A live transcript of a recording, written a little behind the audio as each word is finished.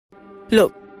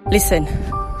Look, listen.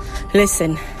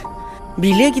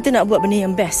 Bila kita nak buat benda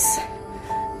yang best,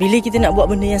 bila kita nak buat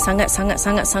benda yang sangat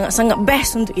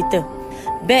best untuk kita,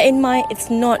 bear in mind, it's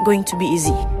not going to be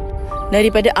easy.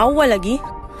 Daripada awal lagi,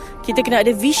 kita kena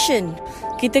ada vision.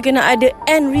 Kita kena ada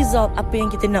end result apa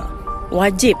yang kita nak.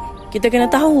 Wajib kita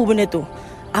kena tahu benda tu.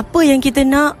 Apa yang kita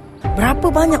nak, berapa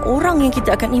banyak orang yang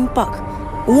kita akan impact,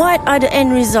 what are the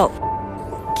end result.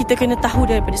 Kita kena tahu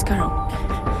daripada sekarang.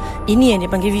 Ini yang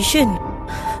dipanggil vision.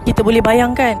 Kita boleh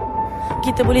bayangkan,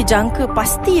 kita boleh jangka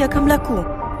pasti akan berlaku.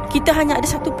 Kita hanya ada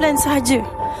satu plan sahaja.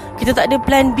 Kita tak ada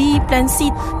plan B, plan C.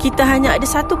 Kita hanya ada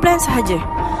satu plan sahaja.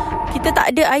 Kita tak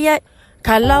ada ayat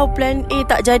kalau plan A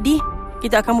tak jadi,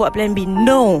 kita akan buat plan B.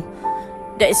 No,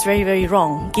 that is very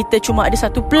wrong. Kita cuma ada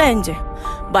satu plan je.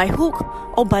 By hook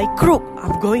or by crook,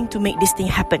 I'm going to make this thing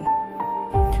happen.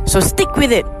 So stick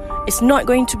with it. It's not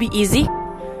going to be easy.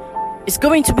 It's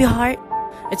going to be hard.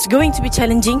 It's going to be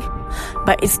challenging,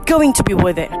 but it's going to be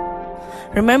worth it.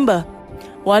 Remember,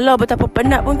 walau betapa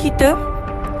penat pun kita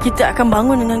akan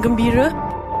bangun dengan gembira,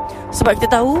 sebab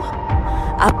kita tahu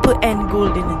apa end goal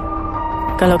dia ni.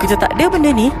 Kalau kita tak ada benda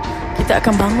ni, kita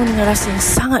akan bangun dengan rasa yang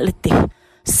sangat letih.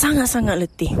 Sangat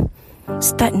letih.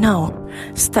 Start now.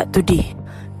 Start today.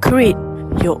 Create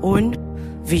your own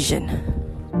vision.